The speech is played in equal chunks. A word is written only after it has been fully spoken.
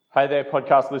Hey there,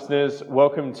 podcast listeners.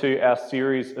 Welcome to our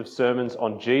series of sermons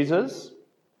on Jesus.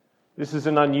 This is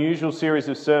an unusual series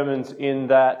of sermons in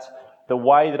that the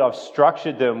way that I've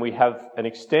structured them, we have an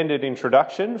extended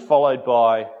introduction followed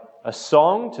by a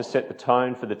song to set the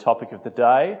tone for the topic of the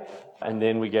day, and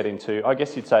then we get into, I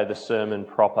guess you'd say, the sermon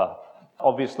proper.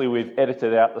 Obviously, we've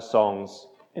edited out the songs.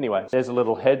 Anyway, there's a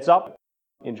little heads up.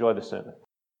 Enjoy the sermon.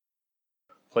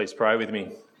 Please pray with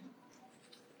me.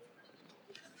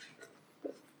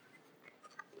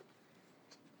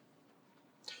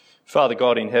 Father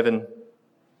God in heaven,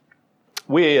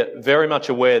 we're very much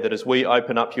aware that as we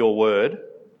open up your word,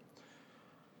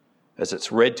 as it's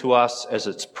read to us, as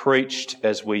it's preached,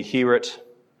 as we hear it,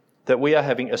 that we are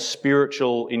having a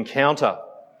spiritual encounter.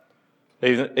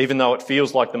 Even though it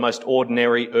feels like the most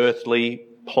ordinary, earthly,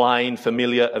 plain,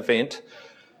 familiar event,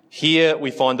 here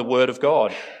we find the word of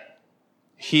God.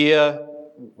 Here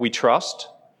we trust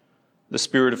the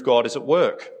Spirit of God is at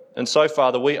work. And so,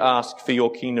 Father, we ask for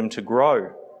your kingdom to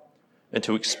grow and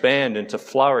to expand and to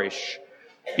flourish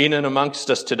in and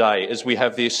amongst us today as we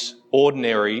have this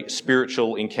ordinary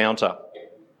spiritual encounter.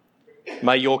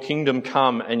 May your kingdom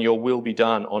come and your will be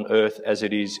done on earth as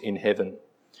it is in heaven.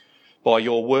 By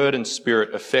your word and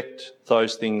spirit, affect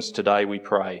those things today, we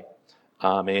pray.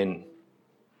 Amen.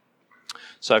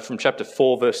 So from chapter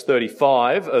 4, verse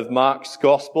 35 of Mark's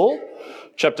Gospel,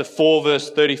 chapter 4, verse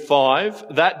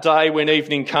 35, that day when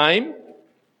evening came,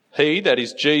 he, that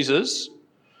is Jesus,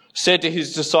 said to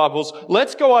his disciples,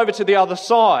 "Let's go over to the other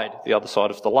side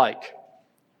of the lake,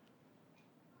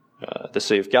 the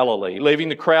Sea of Galilee." Leaving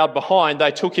the crowd behind,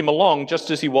 they took him along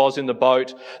just as he was in the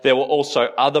boat. There were also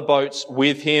other boats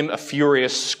with him. A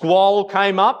furious squall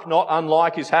came up, not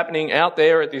unlike is happening out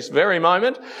there at this very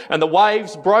moment, and the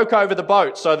waves broke over the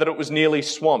boat so that it was nearly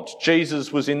swamped.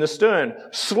 Jesus was in the stern,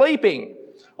 sleeping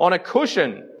on a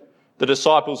cushion. The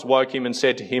disciples woke him and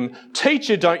said to him,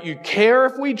 "Teacher, don't you care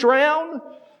if we drown?"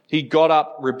 He got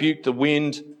up, rebuked the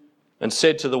wind, and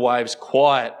said to the waves,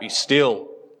 "Quiet, be still."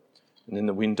 And then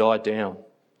the wind died down,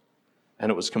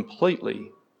 and it was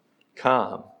completely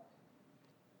calm.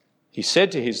 He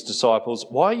said to his disciples,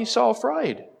 "Why are you so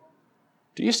afraid?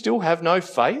 Do you still have no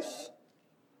faith?"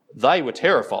 They were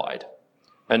terrified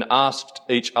and asked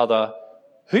each other,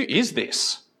 "Who is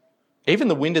this? Even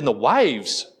the wind and the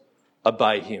waves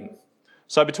obey him."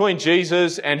 So between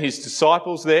Jesus and his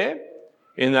disciples there,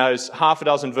 in those half a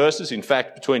dozen verses, in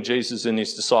fact, between Jesus and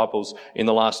his disciples in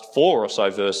the last 4 or so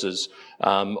verses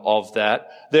of that,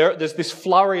 there's this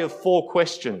flurry of 4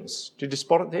 questions. Did you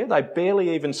spot it there? They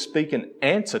barely even speak an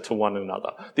answer to one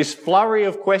another. This flurry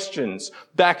of questions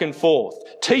back and forth.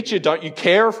 "Teacher, don't you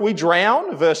care if we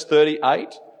drown?" Verse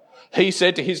 38. He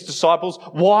said to his disciples,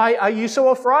 "Why are you so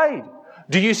afraid?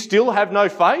 Do you still have no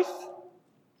faith?"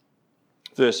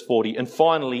 Verse 40. And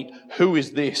finally, who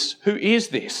is this? Who is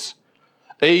this?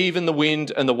 Even the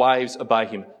wind and the waves obey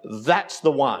him. That's the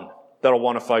one that I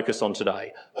want to focus on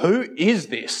today. Who is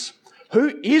this?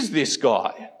 Who is this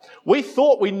guy? We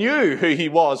thought we knew who he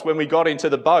was when we got into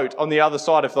the boat on the other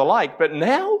side of the lake, but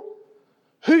now,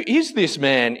 who is this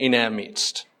man in our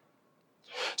midst?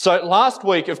 So last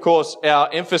week, of course, our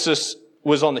emphasis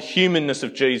was on the humanness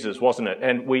of Jesus, wasn't it?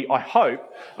 And I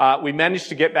hope we managed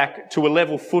to get back to a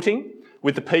level footing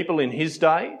with the people in his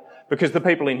day. Because the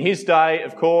people in his day,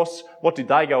 of course, what did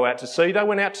they go out to see? They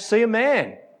went out to see a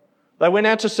man. They went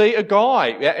out to see a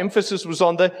guy. Our emphasis was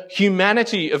on the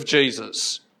humanity of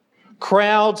Jesus.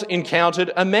 Crowds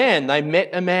encountered a man. They met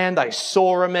a man. They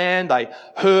saw a man. They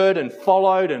heard and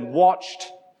followed and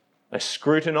watched. They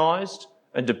scrutinised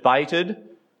and debated.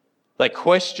 They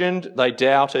questioned. They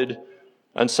doubted.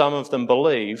 And some of them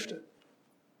believed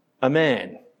a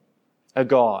man, a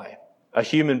guy, a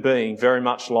human being very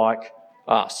much like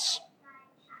us.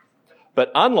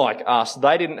 But unlike us,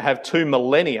 they didn't have 2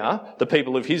 millennia, the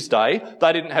people of his day,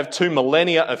 they didn't have 2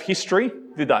 millennia of history,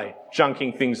 did they?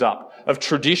 Junking things up, of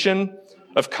tradition,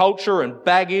 of culture and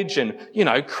baggage and,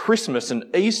 Christmas and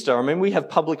Easter. I mean, we have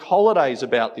public holidays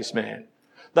about this man.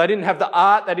 They didn't have the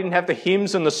art, they didn't have the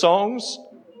hymns and the songs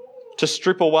to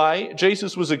strip away.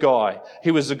 Jesus was a guy.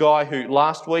 He was a guy who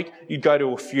last week you'd go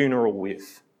to a funeral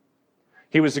with.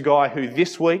 He was a guy who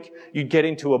this week you'd get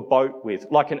into a boat with,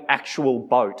 like an actual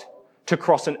boat, to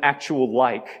cross an actual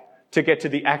lake, to get to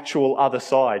the actual other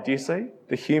side. Do you see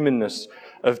the humanness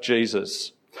of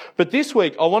Jesus? But this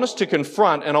week I want us to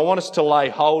confront and I want us to lay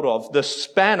hold of the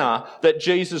spanner that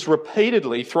Jesus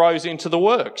repeatedly throws into the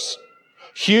works.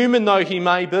 Human though he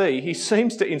may be, he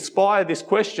seems to inspire this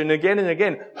question again and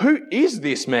again. Who is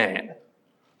this man?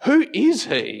 Who is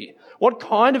he? What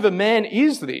kind of a man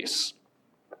is this?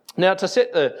 Now, to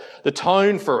set the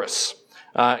tone for us,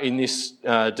 in this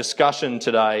discussion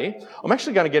today, I'm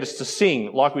actually going to get us to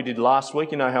sing like we did last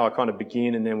week. You know how I kind of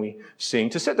begin and then we sing.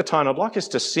 To set the tone, I'd like us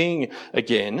to sing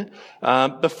again.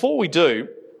 Before we do,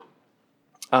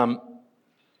 I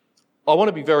want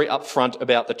to be very upfront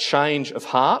about the change of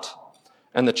heart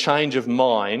and the change of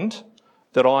mind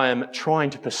that I am trying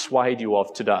to persuade you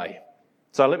of today.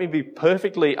 So let me be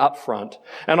perfectly upfront.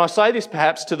 And I say this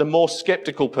perhaps to the more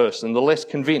sceptical person, the less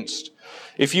convinced.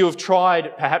 If you have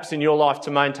tried perhaps in your life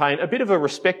to maintain a bit of a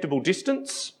respectable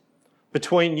distance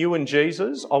between you and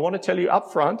Jesus, I want to tell you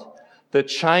upfront the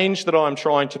change that I'm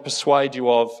trying to persuade you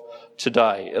of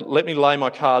today. Let me lay my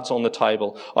cards on the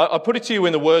table. I put it to you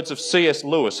in the words of C.S.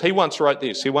 Lewis. He once wrote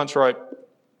this. He once wrote,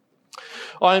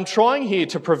 "I am trying here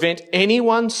to prevent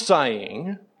anyone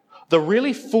saying the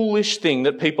really foolish thing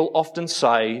that people often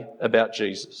say about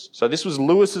Jesus." So this was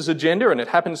Lewis's agenda, and it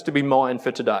happens to be mine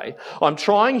for today. I'm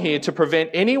trying here to prevent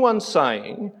anyone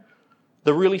saying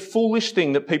the really foolish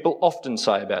thing that people often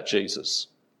say about Jesus.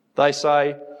 They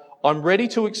say, "I'm ready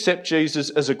to accept Jesus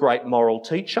as a great moral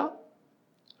teacher,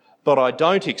 but I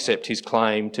don't accept his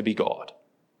claim to be God."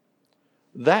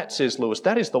 That, says Lewis,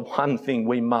 that is the one thing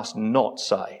we must not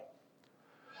say.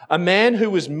 A man who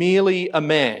was merely a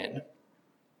man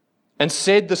and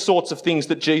said the sorts of things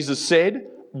that Jesus said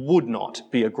would not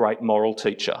be a great moral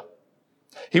teacher.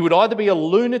 He would either be a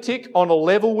lunatic on a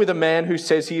level with a man who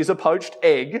says he is a poached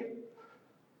egg,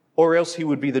 or else he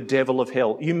would be the devil of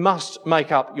hell. You must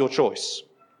make up your choice.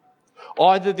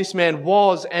 Either this man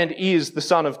was and is the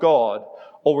Son of God,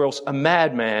 or else a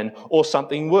madman or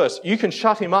something worse. You can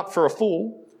shut him up for a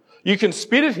fool. You can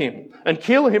spit at him and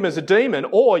kill him as a demon,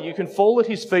 or you can fall at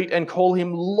his feet and call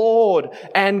him Lord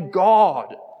and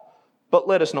God. But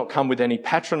let us not come with any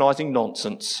patronising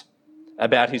nonsense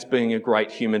about his being a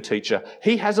great human teacher.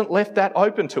 He hasn't left that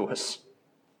open to us.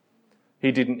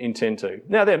 He didn't intend to.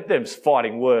 Now, them's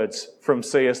fighting words from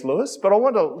C.S. Lewis, but I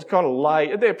want to kind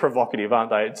of they're provocative, aren't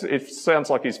they? It sounds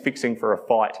like he's fixing for a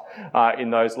fight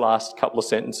in those last couple of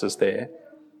sentences there.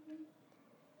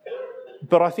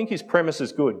 But I think his premise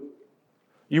is good.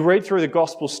 You read through the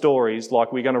gospel stories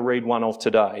like we're going to read one of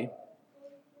today,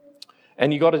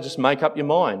 and you've got to just make up your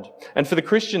mind. And for the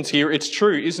Christians here, it's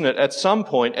true, isn't it? At some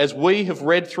point, as we have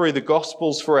read through the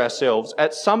Gospels for ourselves,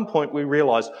 at some point we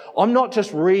realise, I'm not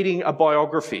just reading a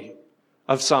biography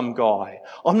of some guy.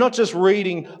 I'm not just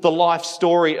reading the life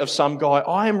story of some guy.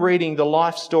 I am reading the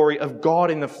life story of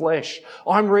God in the flesh.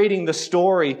 I'm reading the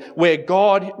story where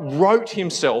God wrote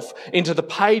himself into the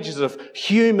pages of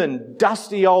human,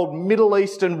 dusty old Middle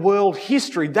Eastern world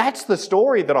history. That's the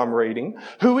story that I'm reading.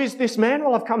 Who is this man?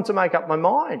 Well, I've come to make up my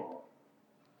mind.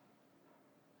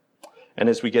 And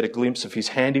as we get a glimpse of his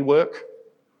handiwork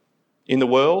in the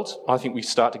world, I think we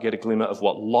start to get a glimmer of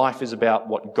what life is about,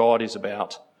 what God is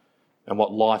about, and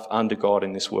what life under God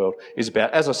in this world is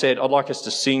about. As I said, I'd like us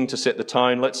to sing to set the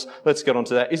tone. Let's get on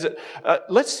to that.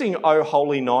 Let's sing "O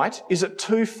Holy Night." Is it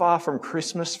too far from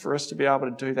Christmas for us to be able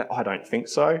to do that? I don't think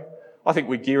so. I think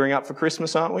we're gearing up for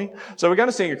Christmas, aren't we? So we're going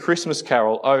to sing a Christmas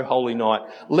carol, "O Holy Night."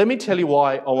 Let me tell you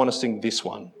why I want to sing this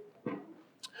one.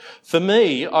 For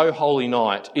me, "O Holy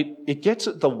Night," it gets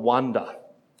at the wonder.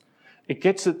 It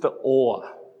gets at the awe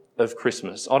of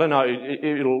Christmas. I don't know,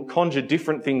 it'll conjure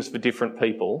different things for different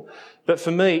people. But for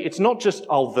me, it's not just,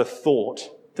 the thought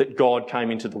that God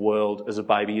came into the world as a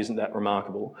baby. Isn't that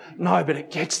remarkable? No, but it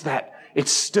gets that. It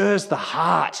stirs the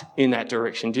heart in that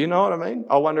direction. Do you know what I mean?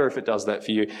 I wonder if it does that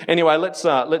for you. Anyway,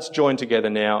 let's join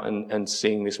together now and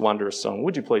sing this wondrous song.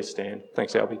 Would you please stand?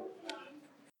 Thanks, Albie.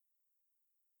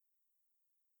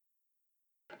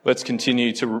 Let's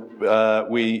continue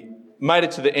we made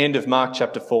it to the end of Mark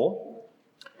chapter 4.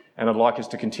 And I'd like us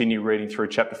to continue reading through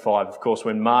chapter 5. Of course,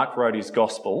 when Mark wrote his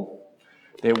gospel,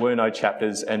 there were no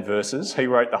chapters and verses. He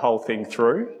wrote the whole thing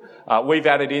through. We've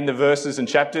added in the verses and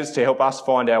chapters to help us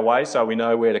find our way so we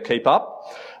know where to keep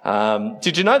up.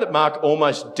 Did you know that Mark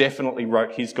almost definitely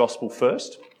wrote his gospel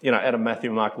first? Out of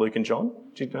Matthew, Mark, Luke and John.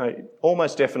 Did you know?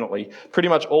 Almost definitely. Pretty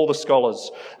much all the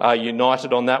scholars are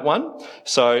united on that one.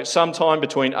 So sometime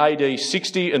between AD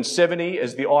 60 and 70,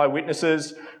 as the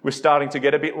eyewitnesses were starting to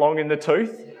get a bit long in the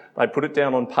tooth, they put it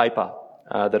down on paper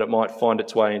that it might find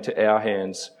its way into our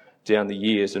hands down the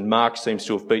years. And Mark seems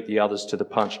to have beat the others to the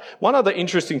punch. One other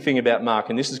interesting thing about Mark,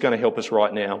 and this is going to help us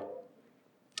right now,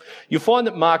 you'll find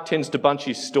that Mark tends to bunch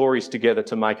his stories together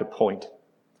to make a point.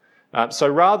 So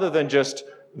rather than just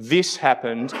this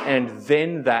happened and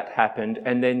then that happened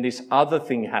and then this other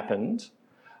thing happened,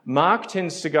 Mark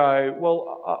tends to go,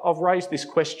 well, I've raised this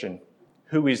question.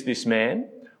 Who is this man?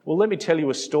 Well, let me tell you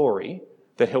a story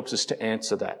that helps us to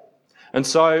answer that. And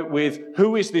so with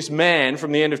 "Who is this man?"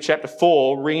 from the end of chapter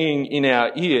 4 ringing in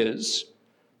our ears,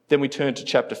 Then we turn to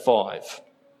chapter 5.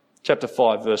 Chapter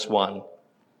 5, verse 1,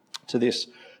 to this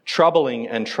troubling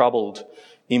and troubled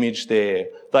image there.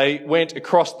 They went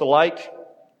across the lake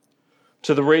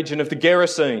to the region of the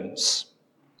Gerasenes.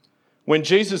 When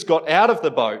Jesus got out of the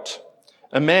boat,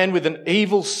 a man with an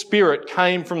evil spirit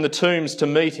came from the tombs to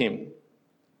meet him.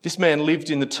 This man lived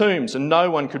in the tombs, and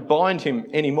no one could bind him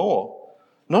anymore,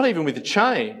 not even with a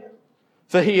chain,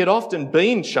 for he had often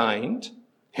been chained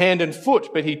hand and foot,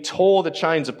 but he tore the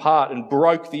chains apart and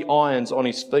broke the irons on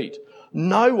his feet.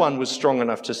 No one was strong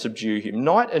enough to subdue him.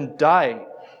 Night and day,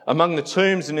 among the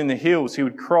tombs and in the hills, he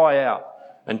would cry out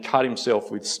and cut himself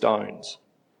with stones.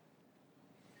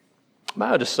 May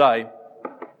I just say,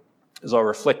 as I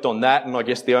reflect on that, and I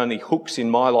guess the only hooks in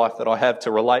my life that I have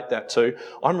to relate that to,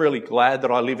 I'm really glad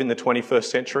that I live in the 21st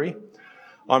century.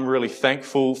 I'm really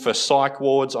thankful for psych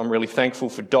wards. I'm really thankful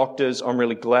for doctors. I'm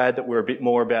really glad that we're a bit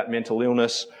more about mental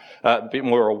illness, a bit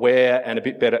more aware and a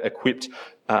bit better equipped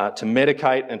to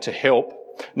medicate and to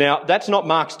help. Now, that's not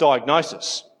Mark's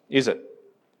diagnosis, is it?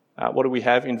 What do we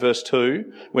have in verse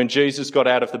 2? When Jesus got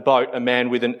out of the boat, a man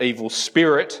with an evil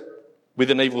spirit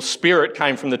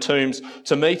came from the tombs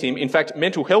to meet him. In fact,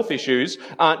 mental health issues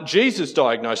aren't Jesus'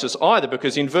 diagnosis either,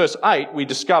 because in verse 8 we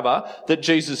discover that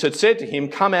Jesus had said to him,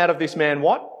 "Come out of this man,"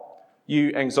 what?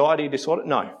 "You anxiety disorder?"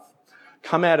 No.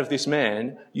 "Come out of this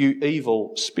man, you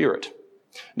evil spirit."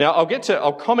 Now,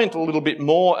 I'll comment a little bit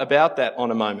more about that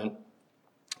on a moment.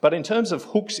 But in terms of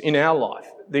hooks in our life,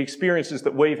 the experiences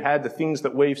that we've had, the things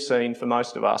that we've seen for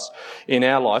most of us in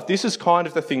our life, this is kind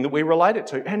of the thing that we relate it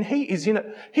to. And he's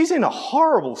in a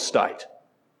horrible state,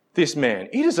 this man.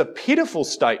 It is a pitiful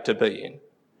state to be in.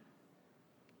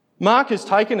 Mark has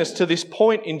taken us to this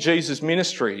point in Jesus'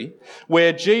 ministry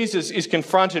where Jesus is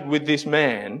confronted with this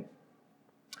man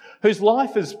whose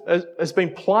life has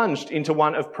been plunged into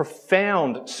one of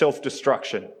profound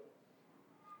self-destruction.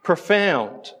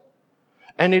 Profound.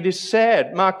 And it is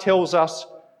sad. Mark tells us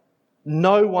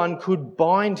no one could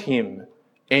bind him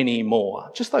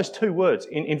anymore. Just those two words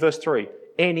in verse 3,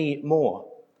 anymore.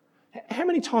 How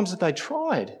many times have they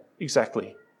tried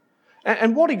exactly?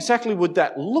 And what exactly would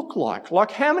that look like?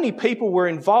 Like, how many people were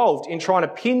involved in trying to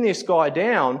pin this guy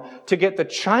down to get the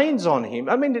chains on him?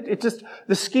 I mean, it just,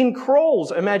 the skin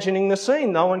crawls imagining the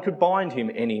scene. No one could bind him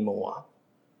anymore.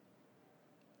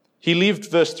 He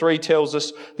lived, verse 3 tells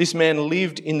us, this man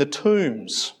lived in the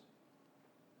tombs.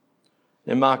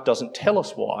 Now, Mark doesn't tell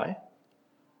us why,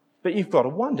 but you've got to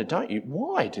wonder, don't you?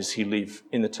 Why does he live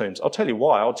in the tombs? I'll tell you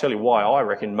why. I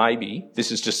reckon maybe,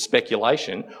 this is just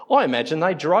speculation, I imagine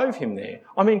they drove him there.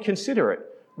 I mean, consider it.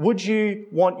 Would you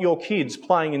want your kids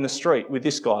playing in the street with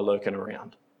this guy lurking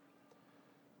around?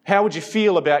 How would you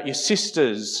feel about your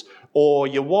sisters or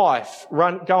your wife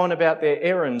going about their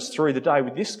errands through the day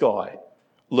with this guy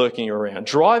lurking around?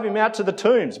 Drive him out to the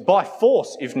tombs by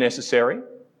force if necessary.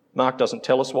 Mark doesn't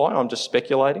tell us why, I'm just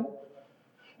speculating.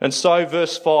 And so,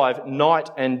 verse 5, night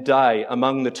and day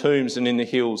among the tombs and in the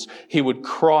hills, he would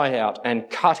cry out and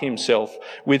cut himself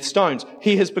with stones.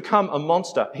 He has become a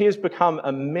monster. He has become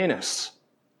a menace.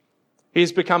 He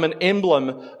has become an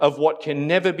emblem of what can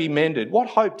never be mended. What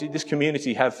hope did this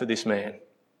community have for this man?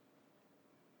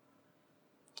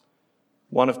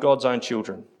 One of God's own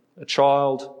children, a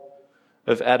child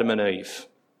of Adam and Eve,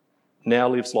 now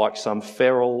lives like some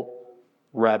feral,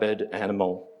 rabid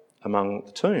animal among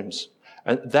the tombs.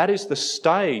 And that is the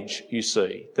stage, you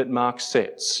see, that Mark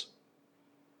sets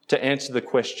to answer the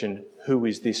question, who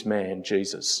is this man,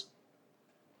 Jesus?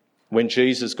 When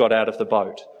Jesus got out of the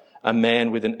boat, a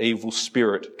man with an evil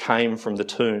spirit came from the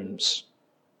tombs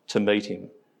to meet him.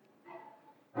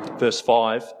 Verse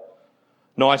 5,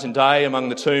 night and day among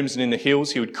the tombs and in the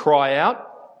hills, he would cry out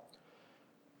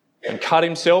and cut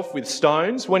himself with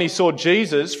stones. When he saw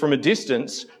Jesus from a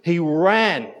distance, he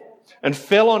ran and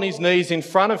fell on his knees in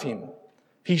front of him.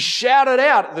 He shouted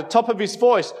out at the top of his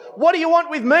voice, "What do you want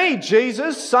with me,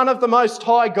 Jesus, Son of the Most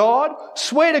High God?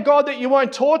 Swear to God that you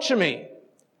won't torture me."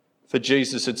 For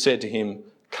Jesus had said to him,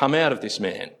 "Come out of this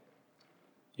man,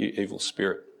 you evil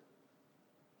spirit."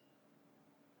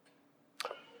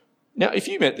 Now, if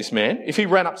you met this man, if he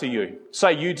ran up to you,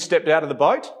 say you'd stepped out of the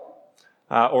boat,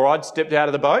 or I'd stepped out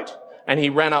of the boat, and he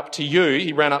ran up to you,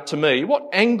 he ran up to me, what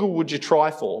angle would you try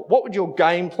for? What would your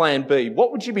game plan be?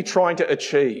 What would you be trying to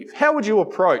achieve? How would you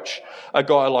approach a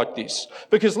guy like this?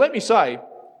 Because let me say,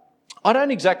 I don't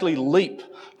exactly leap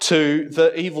to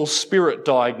the evil spirit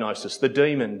diagnosis, the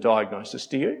demon diagnosis,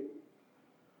 do you?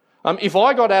 If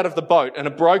I got out of the boat and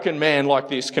a broken man like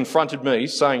this confronted me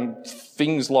saying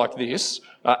things like this,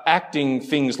 acting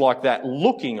things like that,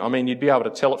 looking, I mean, you'd be able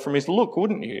to tell it from his look,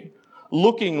 wouldn't you?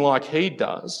 Looking like he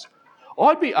does,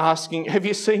 I'd be asking, have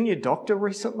you seen your doctor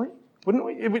recently? Wouldn't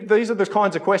we? These are the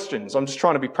kinds of questions. I'm just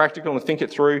trying to be practical and think it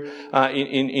through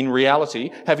in reality.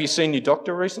 Have you seen your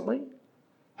doctor recently?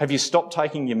 Have you stopped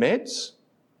taking your meds?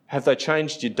 Have they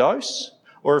changed your dose?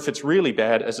 Or if it's really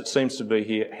bad, as it seems to be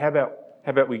here, how about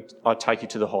I take you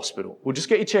to the hospital? We'll just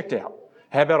get you checked out.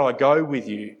 How about I go with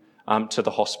you to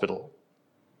the hospital?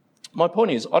 My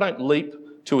point is, I don't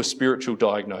leap to a spiritual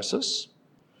diagnosis.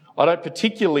 I don't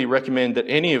particularly recommend that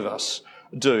any of us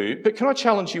do, but can I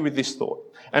challenge you with this thought?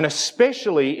 And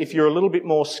especially if you're a little bit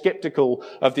more sceptical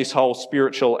of this whole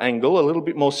spiritual angle, a little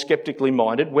bit more sceptically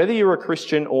minded, whether you're a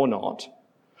Christian or not,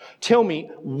 tell me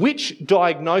which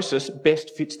diagnosis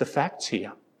best fits the facts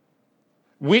here.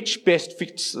 Which best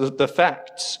fits the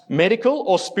facts? Medical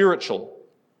or spiritual?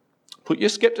 Put your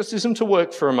scepticism to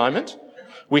work for a moment.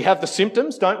 We have the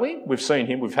symptoms, don't we? We've seen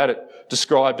him. We've had it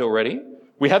described already.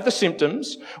 We have the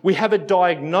symptoms. We have a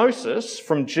diagnosis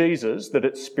from Jesus that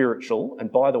it's spiritual.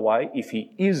 And by the way, if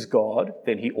he is God,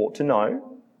 then he ought to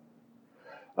know.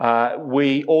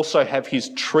 We also have his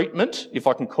treatment, if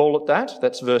I can call it that.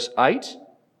 That's verse 8.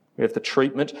 We have the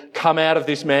treatment. Come out of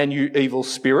this man, you evil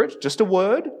spirit. Just a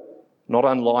word. Not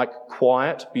unlike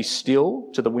quiet, be still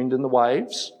to the wind and the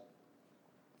waves.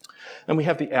 And we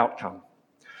have the outcome.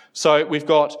 So we've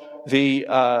got the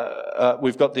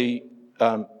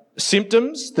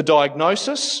symptoms, the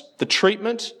diagnosis, the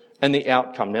treatment, and the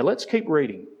outcome. Now let's keep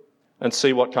reading and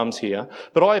see what comes here.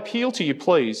 But I appeal to you,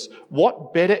 please,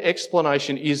 what better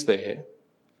explanation is there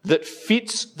that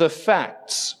fits the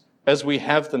facts as we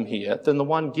have them here than the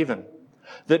one given?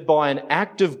 That by an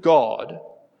act of God,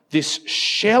 this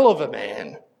shell of a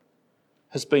man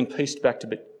has been pieced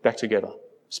back together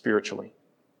spiritually.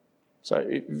 So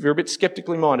if you're a bit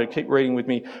sceptically minded, keep reading with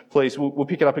me, please. We'll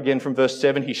pick it up again from verse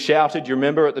 7. He shouted, you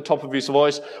remember, at the top of his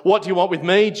voice, "What do you want with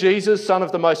me, Jesus, Son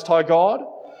of the Most High God?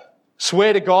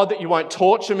 Swear to God that you won't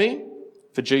torture me."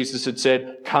 For Jesus had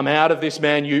said, "Come out of this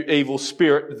man, you evil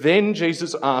spirit." Then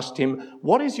Jesus asked him,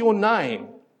 "What is your name?"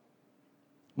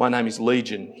 "My name is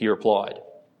Legion," he replied,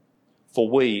 "for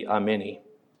we are many."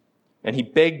 And he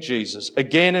begged Jesus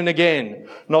again and again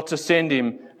not to send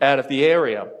him out of the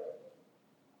area.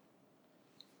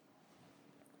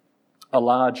 A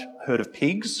large herd of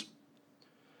pigs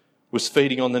was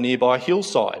feeding on the nearby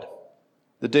hillside.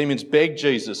 The demons begged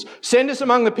Jesus, "Send us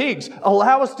among the pigs.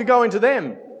 Allow us to go into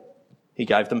them." He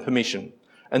gave them permission,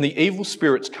 and the evil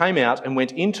spirits came out and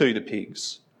went into the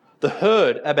pigs. The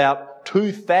herd, about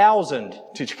 2,000,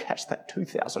 did you catch that?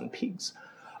 2,000 pigs.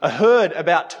 A herd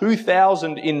about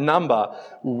 2,000 in number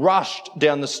rushed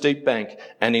down the steep bank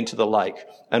and into the lake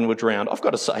and were drowned. I've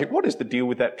got to say, what is the deal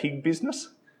with that pig business?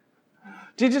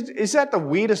 Is that the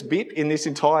weirdest bit in this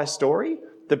entire story?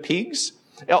 The pigs?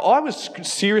 I was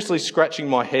seriously scratching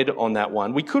my head on that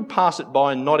one. We could pass it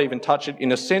by and not even touch it.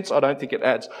 In a sense, I don't think it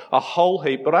adds a whole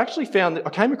heap. But I actually found that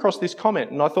I came across this comment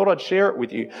and I thought I'd share it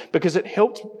with you because it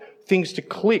helped things to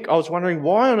click. I was wondering,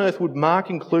 why on earth would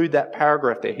Mark include that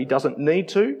paragraph there? He doesn't need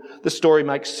to. The story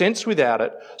makes sense without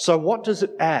it. So what does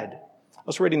it add? I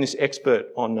was reading this expert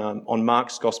on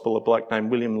Mark's Gospel, a bloke named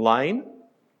William Lane.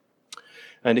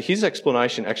 And his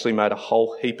explanation actually made a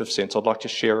whole heap of sense. I'd like to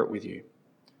share it with you.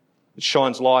 It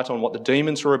shines light on what the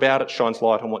demons were about. It shines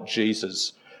light on what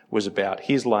Jesus was about.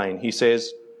 Here's Lane. He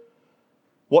says,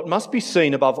 "What must be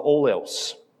seen above all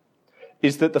else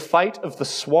is that the fate of the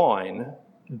swine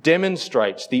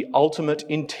demonstrates the ultimate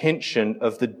intention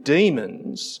of the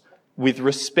demons with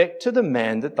respect to the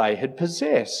man that they had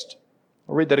possessed."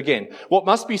 I'll read that again. "What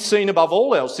must be seen above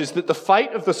all else is that the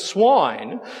fate of the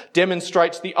swine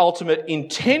demonstrates the ultimate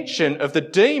intention of the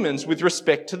demons with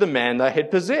respect to the man they had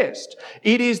possessed.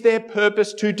 It is their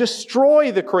purpose to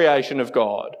destroy the creation of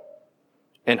God.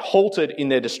 And halted in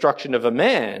their destruction of a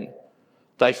man,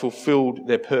 they fulfilled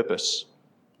their purpose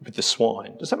with the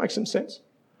swine." Does that make some sense?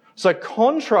 So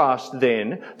contrast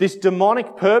then this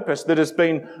demonic purpose that has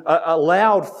been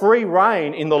allowed free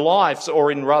rein in the lives, or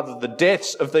in rather the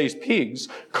deaths of these pigs,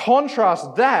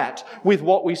 contrast that with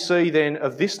what we see then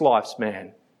of this life's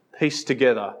man, pieced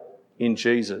together in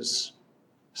Jesus.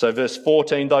 So verse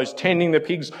 14, those tending the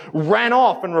pigs ran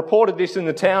off and reported this in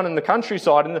the town and the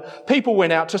countryside, and the people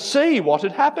went out to see what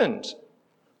had happened.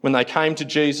 When they came to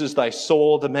Jesus, they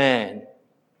saw the man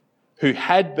who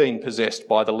had been possessed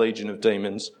by the legion of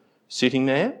demons sitting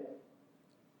there,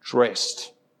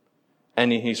 dressed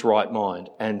and in his right mind,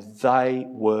 and they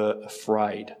were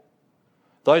afraid.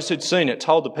 Those who'd seen it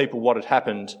told the people what had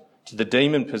happened to the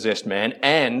demon-possessed man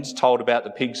and told about the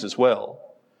pigs as well.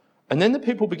 And then the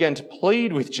people began to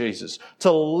plead with Jesus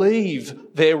to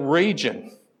leave their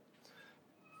region.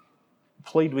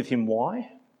 Plead with him,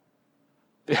 why?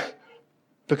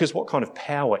 Because what kind of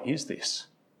power is this?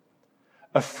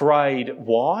 Afraid,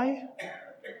 why?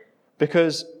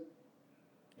 Because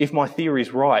if my theory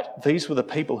is right, these were the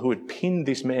people who had pinned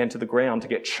this man to the ground to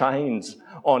get chains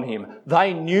on him.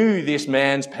 They knew this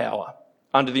man's power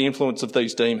under the influence of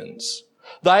these demons.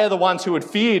 They are the ones who had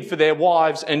feared for their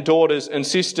wives and daughters and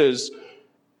sisters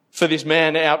for this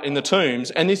man out in the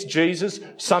tombs. And this Jesus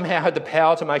somehow had the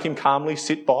power to make him calmly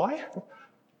sit by?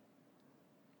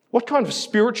 What kind of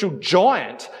spiritual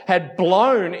giant had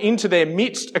blown into their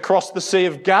midst across the Sea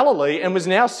of Galilee and was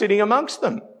now sitting amongst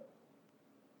them?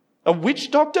 A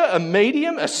witch doctor, a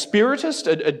medium, a spiritist,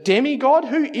 a demigod?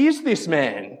 Who is this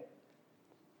man?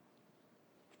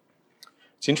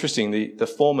 It's interesting, the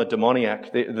former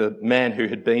demoniac, the man who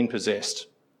had been possessed,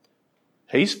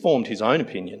 he's formed his own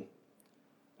opinion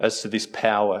as to this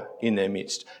power in their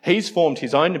midst. He's formed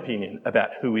his own opinion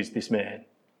about who is this man.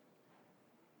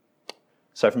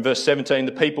 So from verse 17,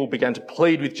 the people began to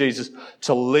plead with Jesus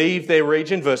to leave their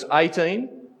region. Verse 18,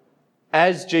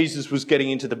 as Jesus was getting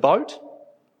into the boat,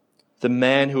 the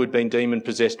man who had been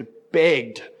demon-possessed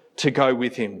begged to go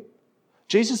with him.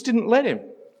 Jesus didn't let him,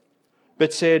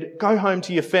 but said, go home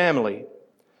to your family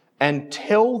and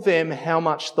tell them how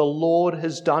much the Lord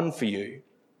has done for you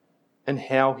and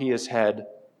how he has had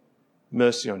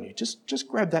mercy on you. Just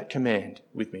grab that command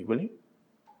with me, will you?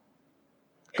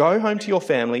 Go home to your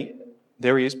family.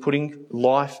 There he is, putting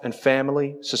life and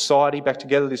family, society back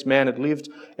together. This man had lived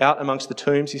out amongst the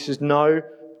tombs. He says, no,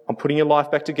 I'm putting your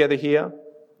life back together here.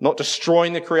 Not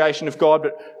destroying the creation of God,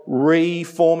 but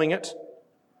reforming it.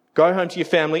 Go home to your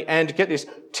family and, get this,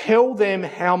 tell them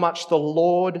how much the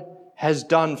Lord has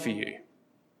done for you.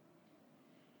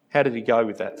 How did he go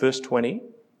with that? Verse 20.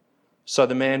 So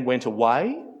the man went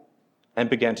away and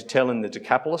began to tell in the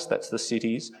Decapolis, that's the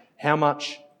cities, how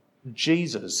much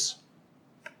Jesus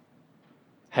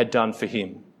had done for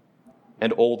him.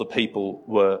 And all the people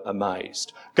were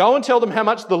amazed. Go and tell them how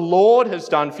much the Lord has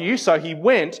done for you. So he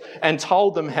went and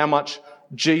told them how much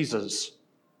Jesus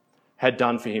had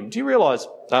done for him. Do you realise,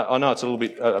 I know it's a little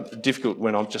bit difficult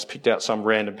when I've just picked out some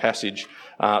random passage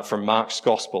from Mark's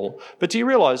Gospel, but do you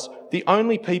realise the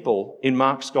only people in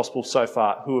Mark's Gospel so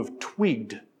far who have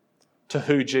twigged to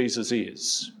who Jesus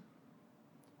is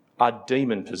are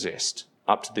demon-possessed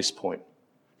up to this point?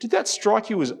 Did that strike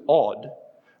you as odd?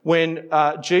 When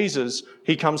Jesus,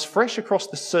 he comes fresh across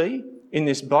the sea in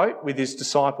this boat with his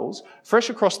disciples, fresh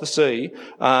across the sea,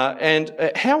 and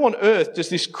how on earth does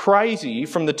this crazy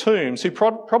from the tombs, who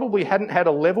probably hadn't had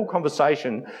a level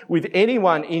conversation with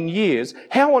anyone in years,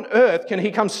 how on earth can he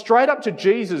come straight up to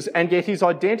Jesus and get his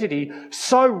identity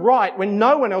so right when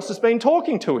no one else has been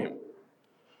talking to him?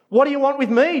 What do you want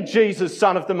with me, Jesus,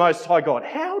 Son of the Most High God?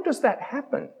 How does that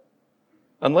happen?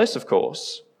 Unless, of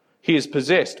course, he is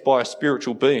possessed by a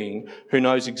spiritual being who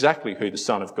knows exactly who the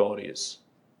Son of God is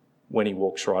when he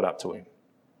walks right up to him.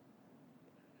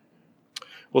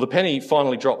 Well, the penny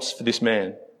finally drops for this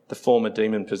man, the former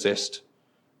demon-possessed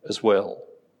as well.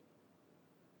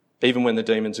 Even when the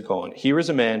demons are gone. Here is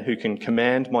a man who can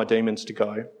command my demons to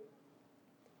go.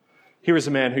 Here is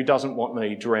a man who doesn't want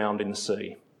me drowned in the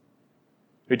sea,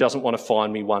 who doesn't want to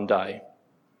find me one day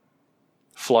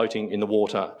floating in the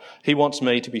water. He wants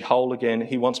me to be whole again.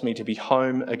 He wants me to be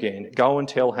home again. Go and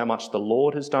tell how much the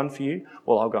Lord has done for you.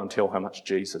 Well, I'll go and tell how much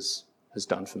Jesus has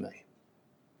done for me.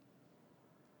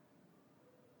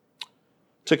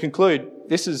 To conclude,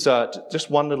 this is just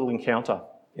one little encounter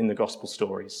in the gospel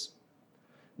stories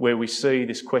where we see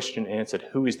this question answered.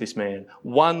 Who is this man?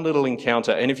 One little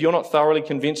encounter. And if you're not thoroughly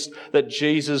convinced that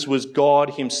Jesus was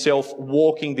God himself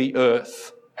walking the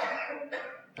earth,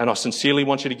 and I sincerely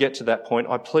want you to get to that point,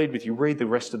 I plead with you, read the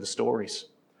rest of the stories.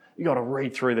 You've got to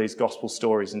read through these gospel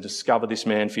stories and discover this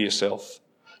man for yourself.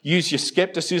 Use your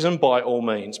scepticism by all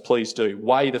means, please do.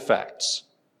 Weigh the facts.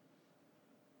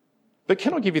 But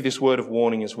can I give you this word of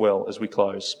warning as well as we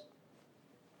close?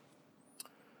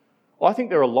 I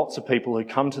think there are lots of people who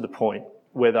come to the point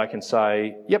where they can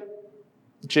say, yep,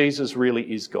 Jesus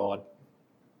really is God.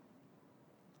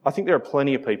 I think there are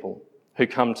plenty of people who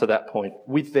come to that point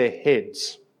with their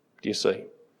heads, do you see?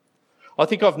 I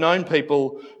think I've known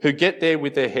people who get there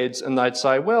with their heads and they'd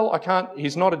say, well,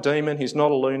 he's not a demon, he's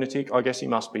not a lunatic, I guess he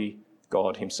must be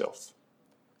God himself.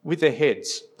 With their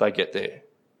heads, they get there.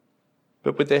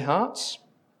 But with their hearts?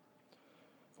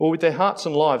 Well, with their hearts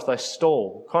and lives, they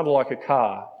stall, kind of like a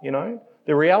car, you know?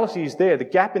 The reality is there, the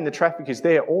gap in the traffic is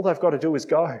there, all they've got to do is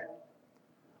go.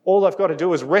 All they've got to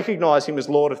do is recognise him as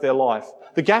Lord of their life.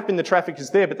 The gap in the traffic is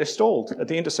there, but they're stalled at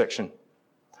the intersection.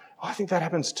 I think that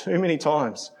happens too many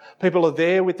times. People are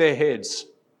there with their heads,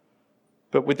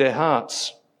 but with their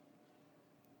hearts.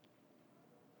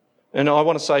 And I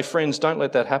want to say, friends, don't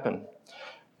let that happen.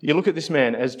 You look at this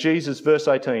man as Jesus, verse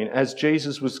 18, as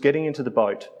Jesus was getting into the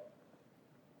boat,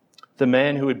 the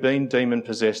man who had been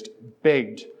demon-possessed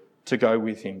begged to go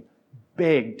with him.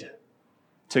 Begged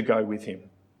to go with him.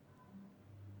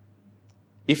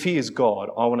 If he is God,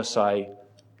 I want to say,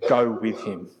 go with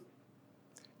him.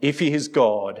 If he is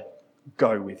God,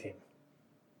 go with him.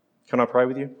 Can I pray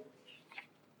with you?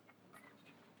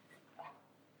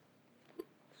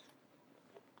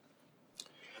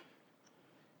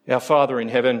 Our Father in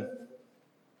heaven,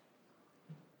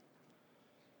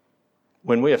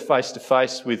 when we are face to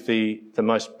face with the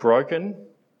most broken,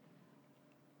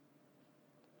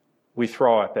 we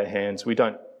throw up our hands. We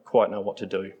don't quite know what to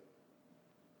do.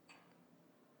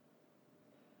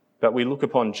 But we look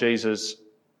upon Jesus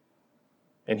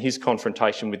and his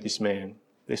confrontation with this man,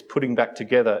 this putting back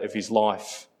together of his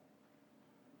life,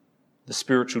 the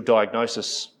spiritual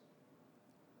diagnosis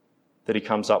that he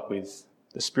comes up with,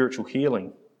 the spiritual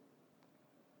healing.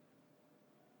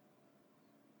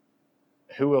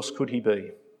 Who else could he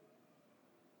be?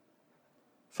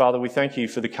 Father, we thank you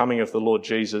for the coming of the Lord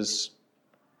Jesus,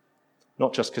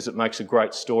 not just because it makes a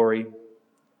great story,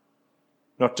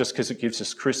 not just because it gives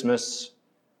us Christmas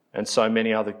and so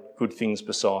many other good things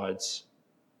besides,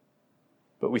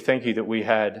 but we thank you that we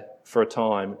had, for a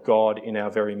time, God in our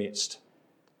very midst.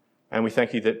 And we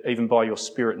thank you that even by your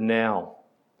Spirit now,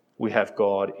 we have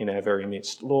God in our very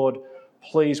midst. Lord,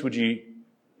 please would you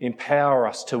empower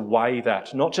us to weigh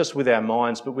that, not just with our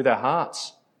minds, but with our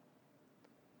hearts.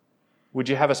 Would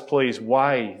you have us please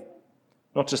weigh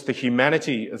not just the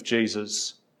humanity of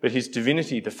Jesus, but his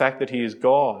divinity, the fact that he is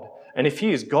God. And if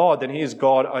he is God, then he is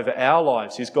God over our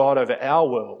lives. He's God over our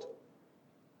world.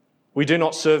 We do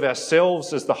not serve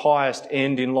ourselves as the highest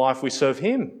end in life. We serve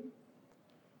him.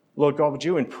 Lord God, would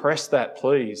you impress that,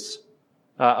 please,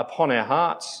 upon our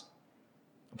hearts,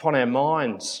 upon our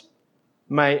minds.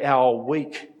 May our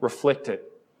week reflect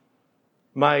it.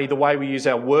 May the way we use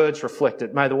our words reflect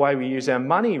it. May the way we use our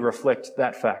money reflect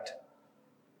that fact.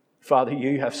 Father,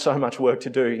 you have so much work to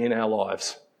do in our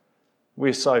lives.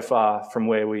 We're so far from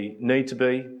where we need to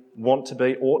be, want to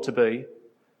be, ought to be,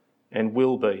 and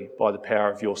will be by the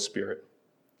power of your Spirit.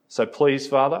 So please,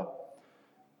 Father,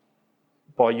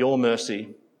 by your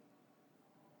mercy,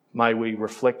 may we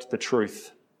reflect the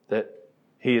truth that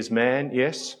he is man,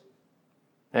 yes,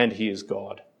 and he is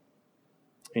God.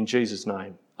 In Jesus'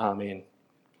 name, amen.